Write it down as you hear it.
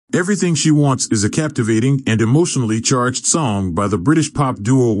Everything She Wants is a captivating and emotionally charged song by the British pop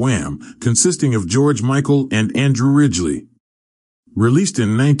duo Wham, consisting of George Michael and Andrew Ridgeley. Released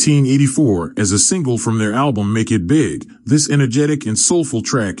in 1984 as a single from their album Make It Big, this energetic and soulful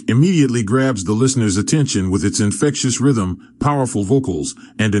track immediately grabs the listener's attention with its infectious rhythm, powerful vocals,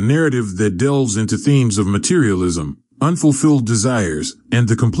 and a narrative that delves into themes of materialism, unfulfilled desires, and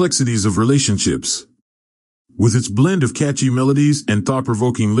the complexities of relationships. With its blend of catchy melodies and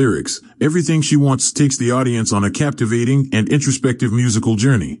thought-provoking lyrics, Everything She Wants takes the audience on a captivating and introspective musical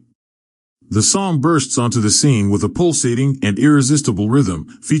journey. The song bursts onto the scene with a pulsating and irresistible rhythm,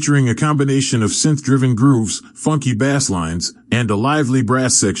 featuring a combination of synth-driven grooves, funky bass lines, and a lively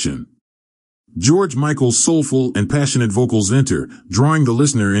brass section. George Michael's soulful and passionate vocals enter, drawing the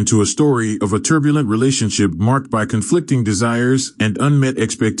listener into a story of a turbulent relationship marked by conflicting desires and unmet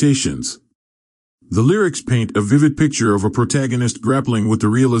expectations. The lyrics paint a vivid picture of a protagonist grappling with the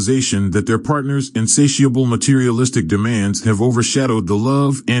realization that their partner's insatiable materialistic demands have overshadowed the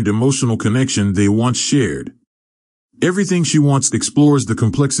love and emotional connection they once shared. Everything She Wants explores the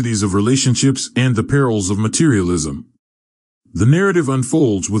complexities of relationships and the perils of materialism. The narrative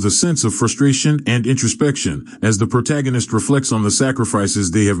unfolds with a sense of frustration and introspection as the protagonist reflects on the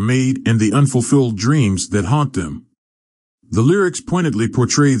sacrifices they have made and the unfulfilled dreams that haunt them. The lyrics pointedly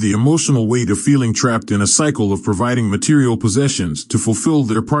portray the emotional weight of feeling trapped in a cycle of providing material possessions to fulfill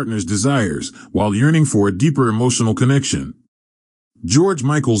their partner's desires, while yearning for a deeper emotional connection. George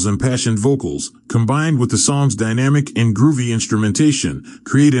Michael's impassioned vocals, combined with the song's dynamic and groovy instrumentation,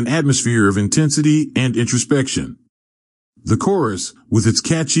 create an atmosphere of intensity and introspection. The chorus, with its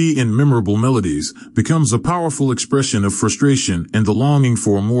catchy and memorable melodies, becomes a powerful expression of frustration and the longing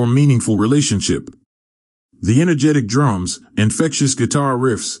for a more meaningful relationship. The energetic drums, infectious guitar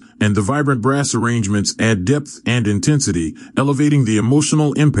riffs, and the vibrant brass arrangements add depth and intensity, elevating the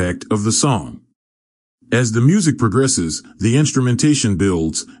emotional impact of the song. As the music progresses, the instrumentation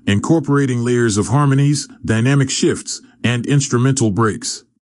builds, incorporating layers of harmonies, dynamic shifts, and instrumental breaks.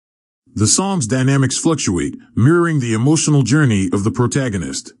 The song's dynamics fluctuate, mirroring the emotional journey of the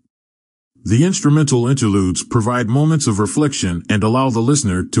protagonist. The instrumental interludes provide moments of reflection and allow the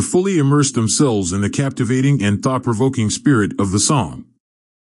listener to fully immerse themselves in the captivating and thought-provoking spirit of the song.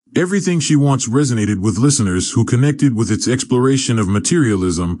 Everything She Wants resonated with listeners who connected with its exploration of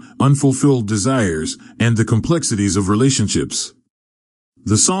materialism, unfulfilled desires, and the complexities of relationships.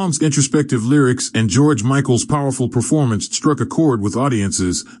 The song's introspective lyrics and George Michael's powerful performance struck a chord with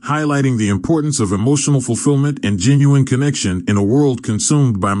audiences, highlighting the importance of emotional fulfillment and genuine connection in a world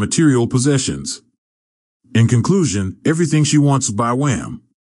consumed by material possessions. In conclusion, Everything She Wants by Wham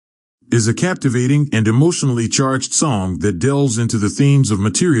is a captivating and emotionally charged song that delves into the themes of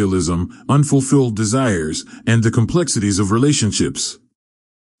materialism, unfulfilled desires, and the complexities of relationships.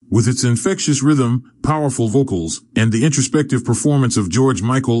 With its infectious rhythm, powerful vocals, and the introspective performance of George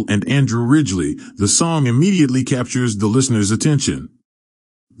Michael and Andrew Ridgeley, the song immediately captures the listener's attention.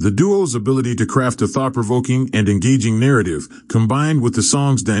 The duo's ability to craft a thought-provoking and engaging narrative, combined with the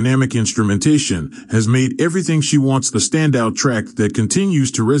song's dynamic instrumentation, has made Everything She Wants a standout track that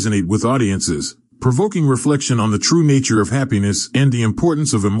continues to resonate with audiences, provoking reflection on the true nature of happiness and the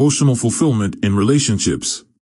importance of emotional fulfillment in relationships.